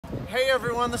Hey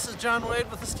everyone, this is John Wade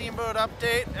with the Steamboat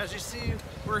Update. As you see,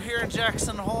 we're here in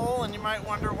Jackson Hole, and you might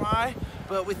wonder why,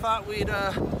 but we thought we'd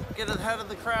get ahead of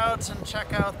the crowds and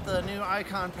check out the new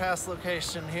IKONpass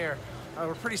location here.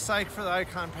 We're pretty psyched for the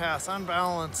IKONpass. On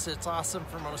balance, it's awesome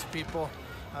for most people.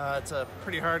 It's a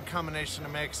pretty hard combination to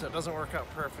make, so it doesn't work out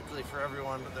perfectly for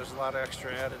everyone, but there's a lot of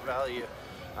extra added value.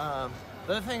 The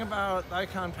other thing about the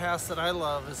IKONpass that I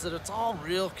love is that it's all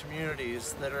real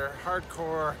communities that are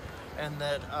hardcore and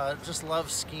that just love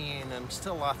skiing and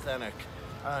still authentic.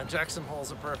 Jackson Hole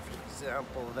is a perfect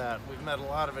example of that. We've met a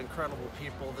lot of incredible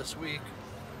people this week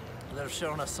that have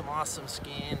shown us some awesome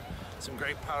skiing, some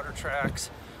great powder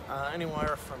tracks,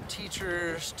 anywhere from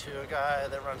teachers to a guy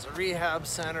that runs a rehab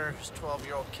center, whose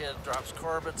 12-year-old kid drops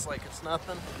Corbets like it's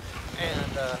nothing,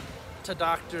 and to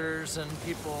doctors and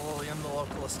people in the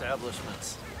local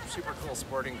establishments. Super cool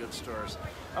sporting goods stores.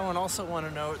 Oh, and also want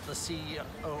to note the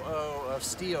COO of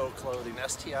Stio clothing,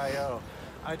 S-T-I-O.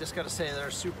 I just got to say they're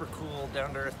a super cool,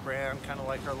 down-to-earth brand, kind of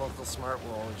like our local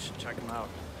Smartwool. You should check them out.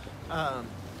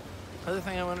 Other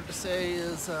thing I wanted to say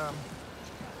is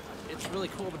it's really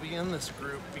cool to be in this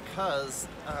group because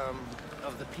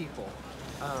of the people.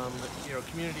 You know,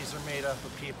 communities are made up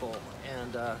of people,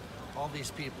 and all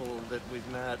these people that we've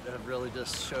met have really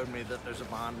just showed me that there's a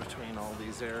bond between all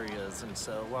these areas. And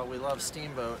so while we love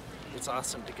Steamboat, it's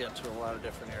awesome to get to a lot of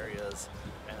different areas,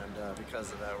 and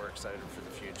because of that, we're excited for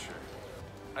the future.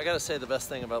 I gotta say, the best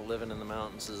thing about living in the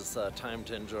mountains is time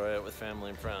to enjoy it with family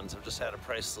and friends. I've just had a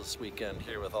priceless weekend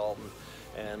here with Alton,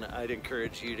 and I'd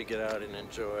encourage you to get out and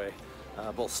enjoy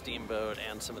both Steamboat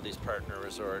and some of these partner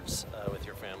resorts with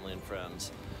your family and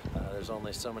friends. There's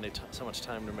only so much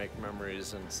time to make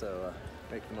memories, and so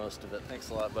make the most of it. Thanks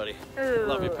a lot, buddy.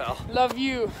 Love you, pal. Love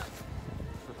you.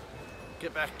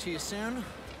 Get back to you soon.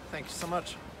 Thank you so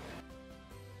much.